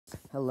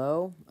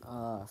Hello,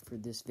 for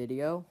this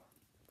video,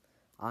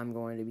 I'm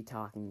going to be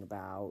talking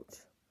about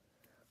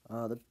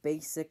the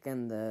basic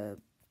and the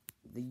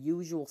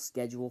usual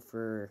schedule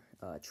for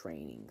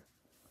training.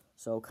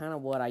 So, kind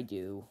of what I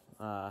do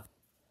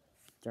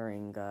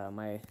during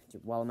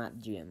while I'm at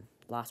the gym.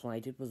 Last one I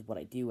did was what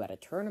I do at a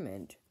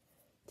tournament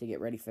to get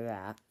ready for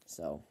that.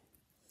 So,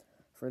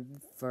 for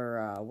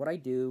what I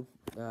do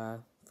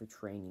for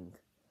training.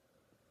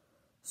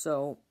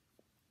 So,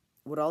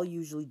 what I'll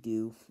usually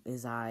do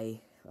is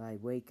I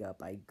wake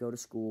up, I go to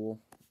school,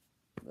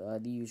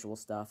 the usual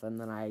stuff, and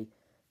then I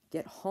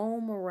get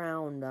home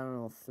around, I don't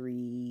know,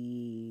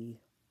 3:40ish.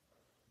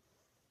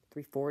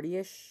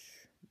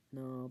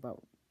 No,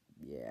 about,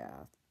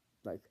 yeah,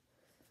 like,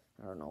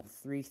 I don't know,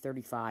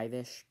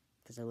 3:35ish,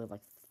 because I live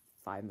like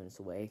 5 minutes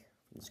away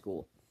from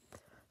school.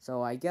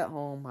 So I get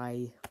home,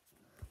 I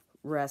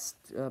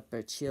rest up,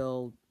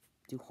 chill,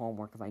 do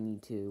homework if I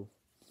need to,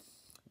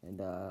 and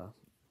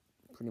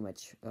pretty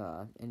much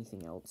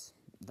anything else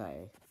that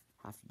I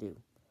have to do.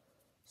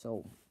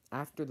 So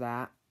after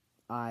that,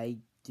 I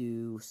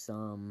do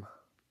some.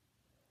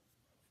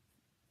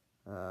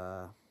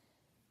 I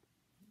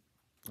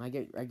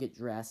get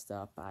dressed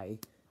up. I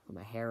put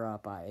my hair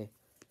up. I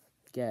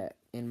get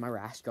in my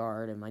rash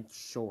guard and my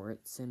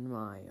shorts and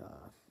my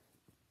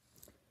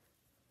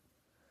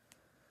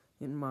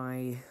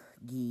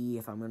gi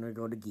if I'm gonna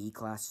go to gi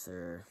class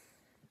or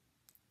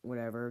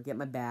whatever. Get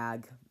my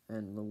bag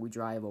and we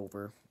drive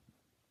over.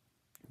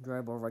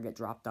 I get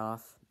dropped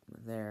off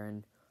there,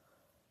 and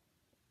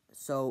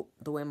so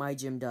the way my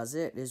gym does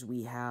it is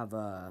we have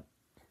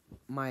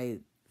my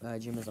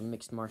gym is a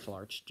mixed martial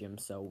arts gym,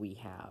 so we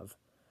have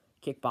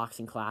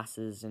kickboxing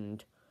classes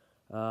and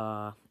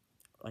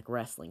like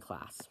wrestling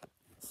class.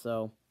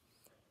 So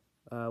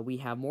we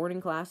have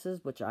morning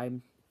classes, which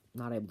I'm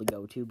not able to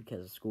go to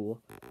because of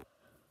school,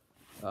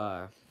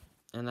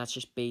 and that's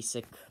just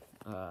basic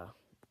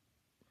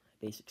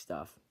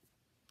stuff.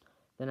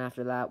 Then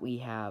after that, we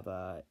have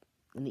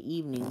in the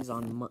evenings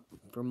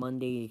for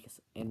Mondays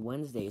and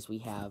Wednesdays we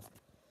have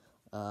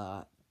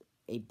a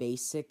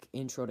basic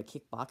intro to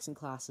kickboxing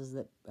classes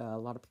that a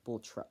lot of people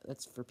try.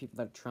 That's for people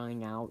that are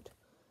trying out,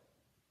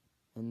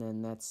 and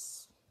then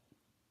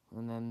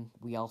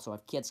we also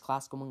have kids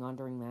class going on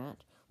during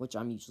that, which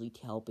I'm usually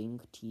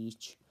helping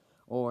teach,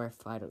 or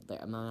if I'm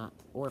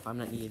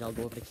not needed, I'll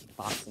go over to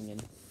kickboxing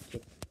and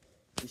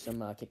do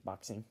some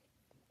kickboxing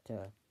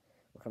to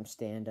become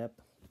stand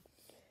up.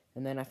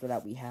 And then after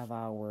that, we have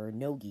our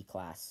no-gi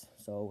class.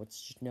 So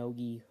it's just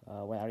no-gi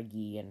without a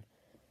gi, and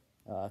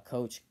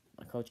coach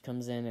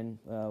comes in and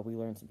we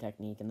learn some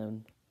technique, and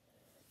then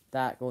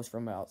that goes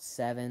from about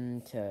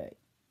 7 to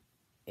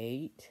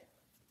 8,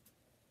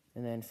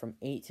 and then from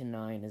 8 to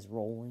 9 is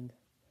rolling.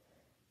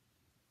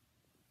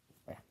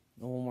 Yeah.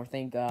 One more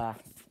thing,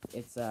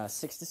 it's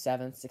 6 to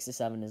 7. 6 to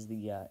 7 is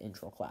the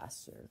intro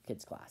class or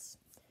kids class.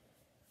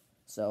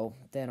 So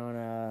then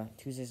on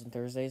Tuesdays and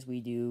Thursdays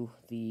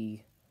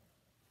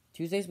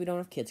Tuesdays we don't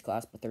have kids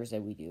class, but Thursday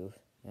we do,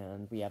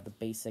 and we have the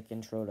basic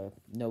intro to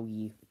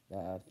no-gi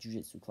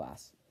jiu-jitsu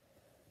class.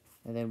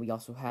 And then we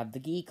also have the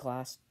gi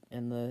class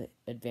and the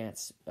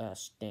advanced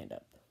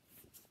stand-up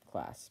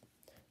class.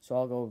 So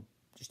I'll go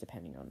just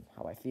depending on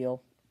how I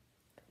feel.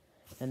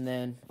 And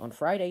then on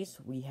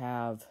Fridays, we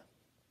have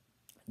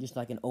just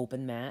like an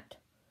open mat,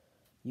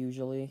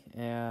 usually,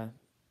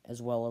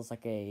 as well as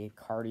like a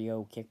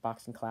cardio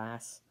kickboxing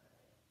class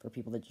for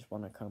people that just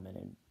want to come in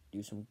and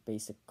do some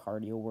basic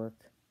cardio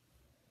work.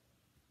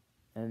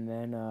 And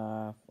then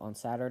on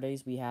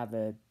Saturdays, we have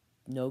a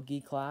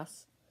no-gi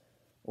class.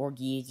 Or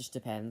gi, just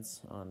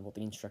depends on what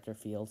the instructor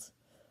feels.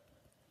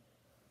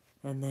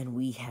 And then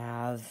we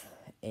have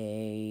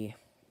a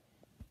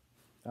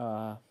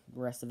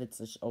rest of it's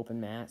just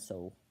open mat,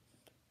 so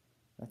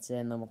that's it.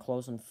 And then we'll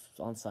close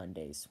on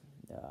Sundays.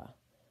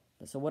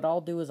 So what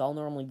I'll do is I'll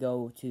normally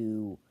go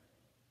to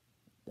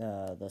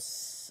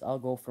I'll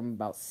go from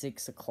about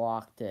 6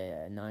 o'clock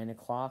to 9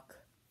 o'clock.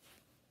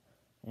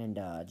 And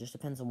just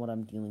depends on what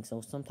I'm doing. So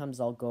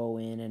sometimes I'll go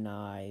in and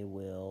I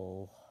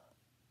will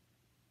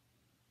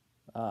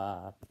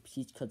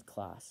teach kids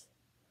class,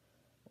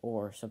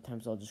 or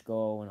sometimes I'll just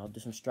go and I'll do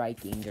some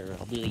striking, or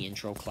I'll do the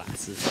intro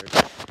classes, or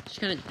just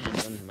kind of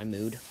depends on my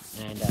mood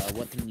and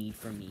what they need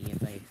from me. If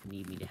they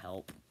need me to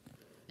help,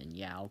 and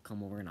yeah, I'll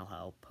come over and I'll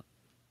help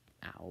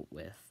out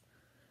with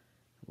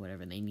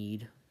whatever they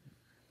need.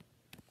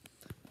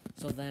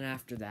 So then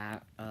after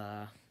that,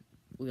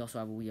 we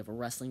have a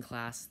wrestling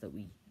class that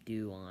we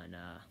do on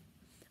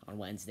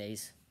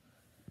Wednesdays.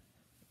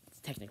 It's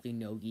technically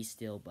no-gi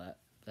still, but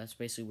that's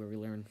basically where we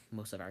learn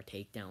most of our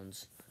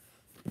takedowns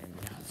and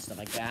stuff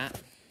like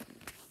that.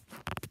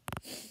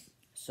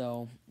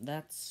 So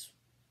that's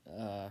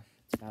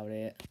about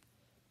it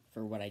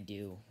for what I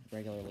do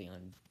regularly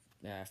on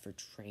for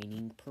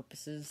training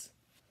purposes.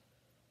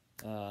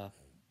 I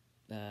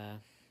don't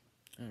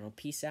know.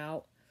 Peace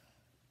out.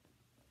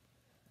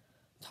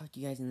 Talk to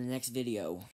you guys in the next video.